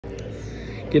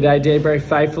G'day Debrief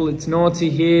faithful, it's Naughtsie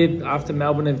here after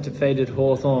Melbourne have defeated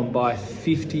Hawthorn by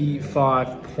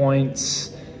 55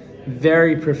 points.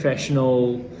 Very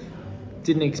professional,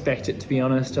 didn't expect it to be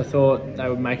honest. I thought they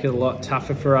would make it a lot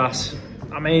tougher for us.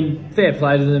 I mean, fair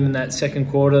play to them in that second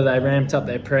quarter. They ramped up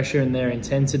their pressure and their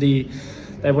intensity.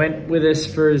 They went with us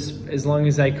for as long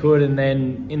as they could, and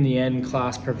then in the end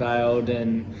class prevailed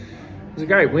and it was a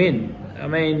great win. I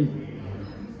mean,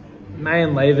 May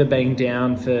and Lever being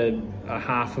down for a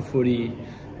half a footy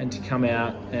and to come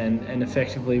out and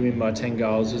effectively win by 10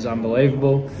 goals was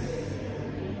unbelievable.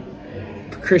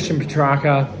 Christian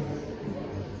Petrarca,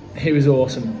 he was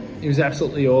awesome. He was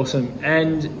absolutely awesome.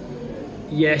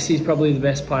 And yes, he's probably the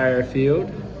best player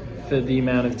afield for the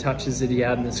amount of touches that he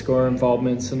had and the score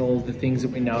involvements and all the things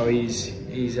that we know he's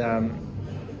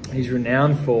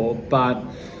renowned for. But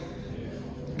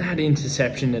that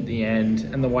interception at the end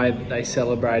and the way that they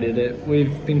celebrated it,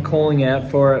 we've been calling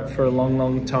out for it for a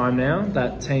long time now,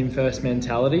 that team first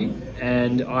mentality,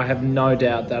 and I have no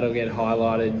doubt that'll get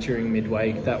highlighted during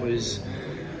midweek. That was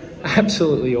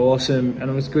absolutely awesome,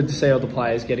 and it was good to see all the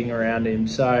players getting around him.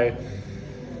 So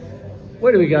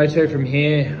where do we go to from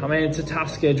here? I mean, it's a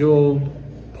tough schedule.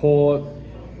 Port,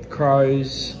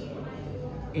 Crows,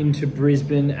 into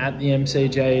Brisbane at the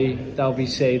MCG. They'll be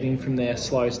seething from their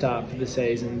slow start for the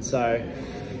season, so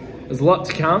there's a lot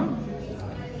to come.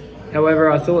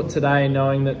 However, I thought today,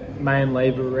 knowing that May and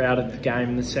Lever were out of the game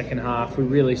in the second half, we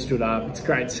really stood up. It's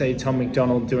great to see Tom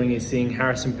McDonald doing his thing,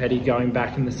 Harrison Petty going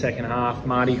back in the second half,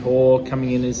 Marty Hoare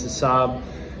coming in as the sub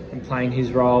and playing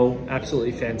his role,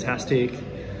 absolutely fantastic.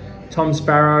 Tom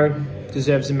Sparrow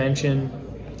deserves a mention.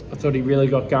 I thought he really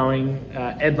got going.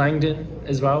 Ed Langdon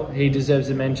as well, he deserves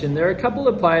a mention. There are a couple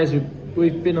of players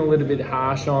we've been a little bit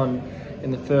harsh on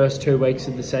in the first 2 weeks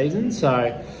of the season,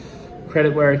 so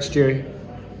credit where it's due.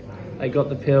 They got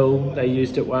the pill, they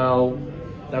used it well.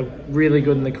 They're really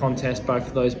good in the contest, both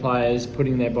of those players,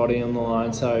 putting their body on the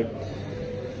line, so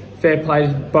fair play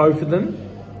to both of them.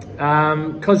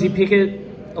 Cozzy Pickett,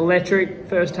 electric,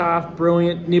 first half,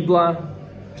 brilliant. Nibbler,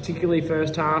 particularly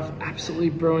first half,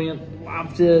 absolutely brilliant.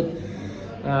 Loved it.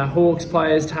 Hawks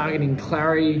players targeting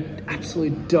Clary,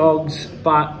 absolute dogs,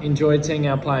 but enjoyed seeing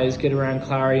our players get around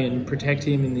Clary and protect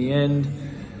him in the end.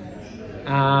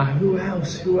 Who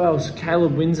else?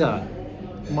 Caleb Windsor.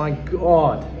 My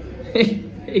God,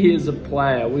 he is a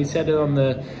player. We said it on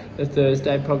the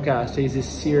Thursday podcast. He's a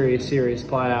serious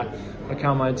player. I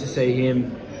can't wait to see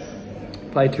him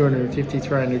play 250,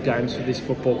 300 games for this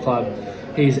football club.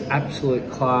 He's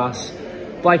absolute class.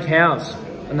 Blake Howes,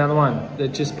 another one that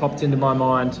just popped into my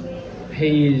mind.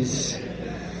 He is,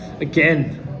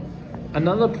 again,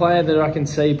 another player that I can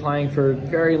see playing for a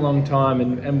very long time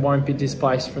and won't be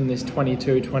displaced from this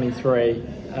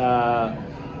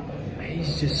 22-23.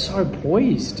 He's just so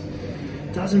poised.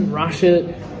 Doesn't rush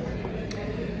it.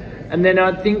 And then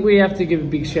I think we have to give a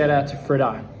big shout out to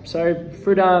Fritter. So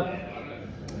Fritter,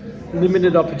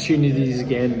 limited opportunities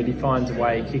again, but he finds a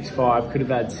way. He kicks 5, could have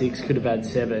had 6, could have had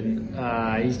 7.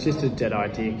 He's just a dead-eye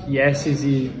dick. Yes, is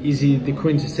he the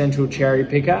quintessential cherry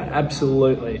picker?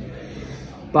 Absolutely.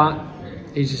 But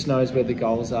he just knows where the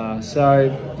goals are.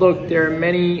 So, look, there are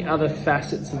many other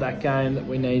facets of that game that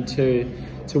we need to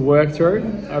work through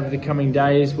over the coming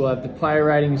days. We'll have the player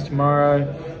ratings tomorrow,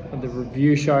 the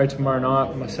review show tomorrow night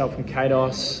with myself and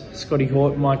Kados. Scotty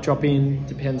Hawthorn might drop in,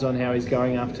 depends on how he's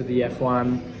going after the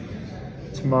F1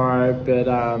 tomorrow. But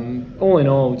all in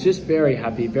all, just very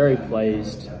happy, very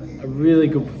pleased. A really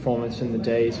good performance from the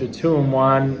Dees. We're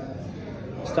 2-1.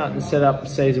 Starting to set up the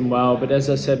season well, but as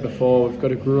I said before, we've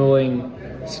got a grueling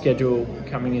schedule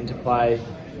coming into play,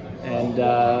 and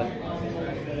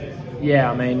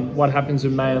yeah, I mean, what happens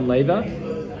with May and Lever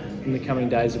in the coming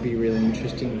days will be really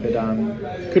interesting, but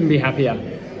couldn't be happier.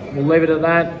 We'll leave it at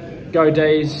that. Go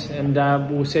Dees, and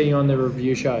we'll see you on the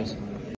review shows.